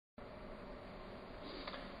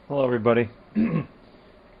Hello everybody.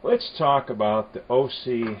 Let's talk about the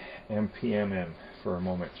OC-MPMM for a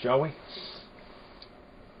moment, shall we?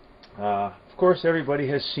 Of course everybody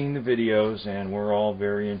has seen the videos and we're all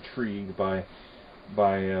very intrigued by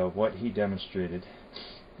what he demonstrated.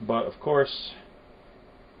 But of course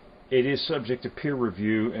it is subject to peer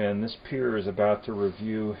review, and this peer is about to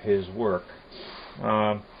review his work.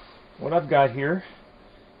 What I've got here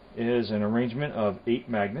is an arrangement of 8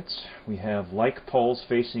 magnets. We have like poles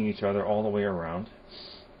facing each other all the way around.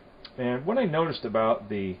 And what I noticed about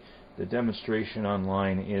the demonstration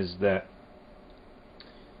online is that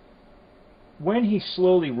when he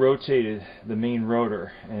slowly rotated the main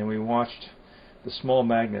rotor and we watched the small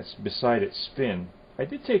magnets beside it spin, I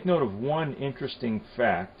did take note of one interesting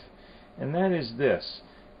fact, and that is this.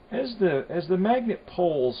 As the magnet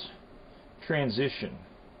poles transition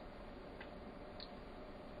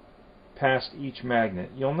past each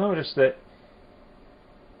magnet, you'll notice that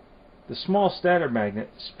the small stator magnet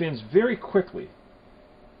spins very quickly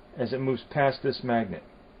as it moves past this magnet,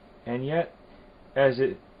 and yet as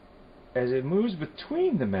it moves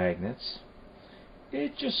between the magnets,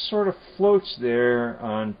 it just sort of floats there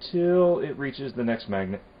until it reaches the next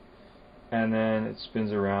magnet, and then it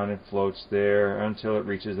spins around and floats there until it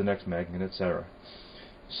reaches the next magnet, etc.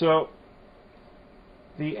 So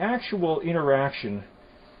the actual interaction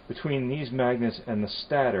between these magnets and the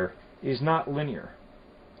stator is not linear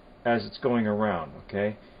as it's going around,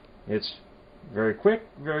 okay? It's very quick,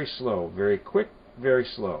 very slow, very quick, very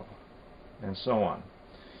slow, and so on.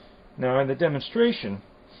 Now in the demonstration,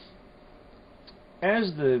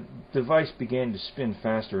 as the device began to spin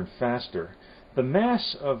faster and faster, the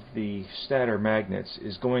mass of the stator magnets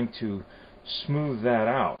is going to smooth that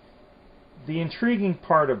out. The intriguing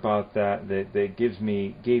part about that gave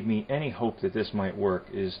me any hope that this might work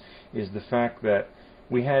is the fact that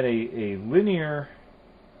we had a linear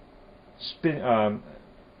spin,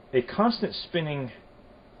 a constant spinning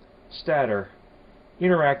stator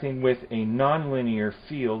interacting with a nonlinear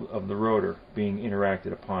field of the rotor being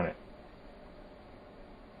interacted upon it.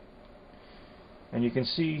 And you can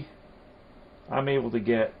see I'm able to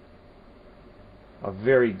get a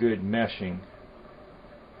very good meshing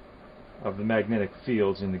of the magnetic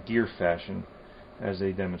fields in the gear fashion as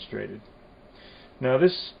they demonstrated. Now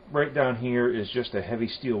this right down here is just a heavy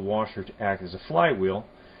steel washer to act as a flywheel,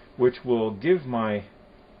 which will give my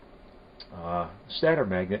stator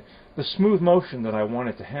magnet the smooth motion that I want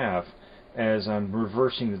it to have as I'm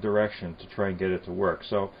reversing the direction to try and get it to work.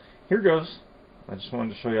 So here goes. I just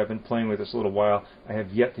wanted to show you I've been playing with this a little while. I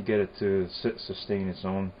have yet to get it to sustain its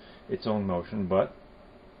own motion, but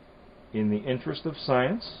in the interest of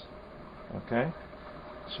science, okay,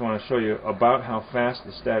 just want to show you about how fast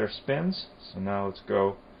the stator spins. So now let's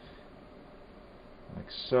go like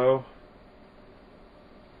so.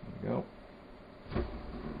 There we go.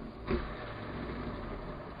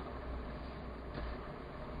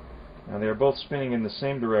 Now they are both spinning in the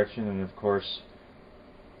same direction, and of course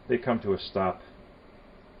they come to a stop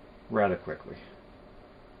rather quickly.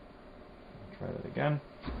 Try that again.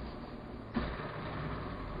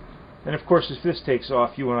 And of course, if this takes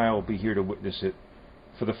off, you and I will be here to witness it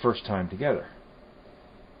for the first time together.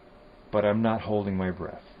 But I'm not holding my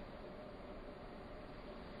breath.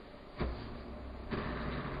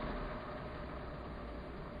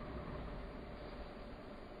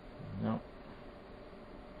 No.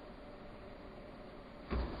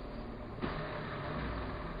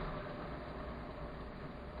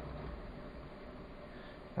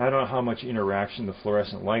 I don't know how much interaction the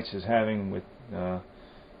fluorescent lights is having with the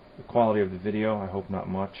quality of the video. I hope not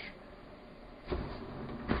much.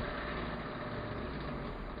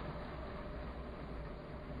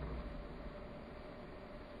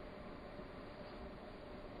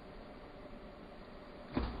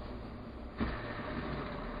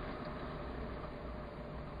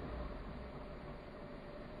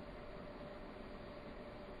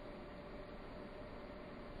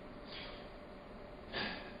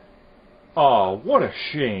 Oh, what a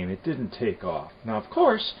shame it didn't take off. Now, of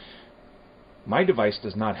course, my device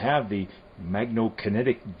does not have the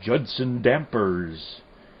magnokinetic Judson dampers.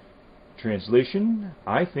 Translation,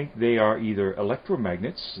 I think they are either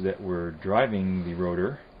electromagnets that were driving the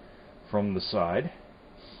rotor from the side,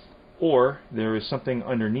 or there is something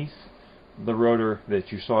underneath the rotor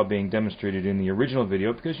that you saw being demonstrated in the original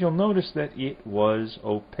video, because you'll notice that it was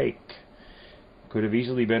opaque. Could have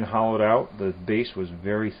easily been hollowed out. The base was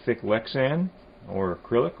very thick Lexan or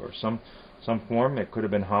acrylic or some form. It could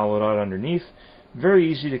have been hollowed out underneath.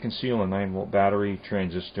 Very easy to conceal a 9-volt battery,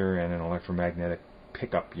 transistor, and an electromagnetic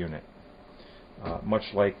pickup unit. Much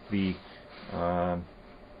like the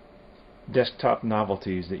desktop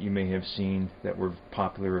novelties that you may have seen that were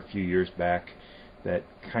popular a few years back that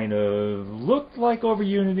kind of looked like over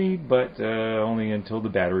Unity, but only until the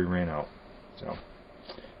battery ran out. So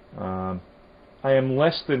I am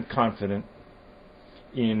less than confident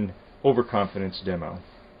in Overconfidence demo,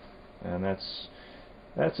 and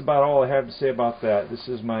that's about all I have to say about that. This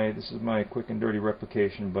is my quick and dirty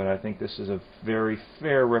replication, but I think this is a very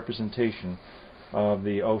fair representation of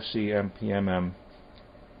the OC-MPMM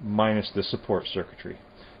minus the support circuitry.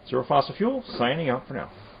 Zero Fossil Fuel, signing out for now.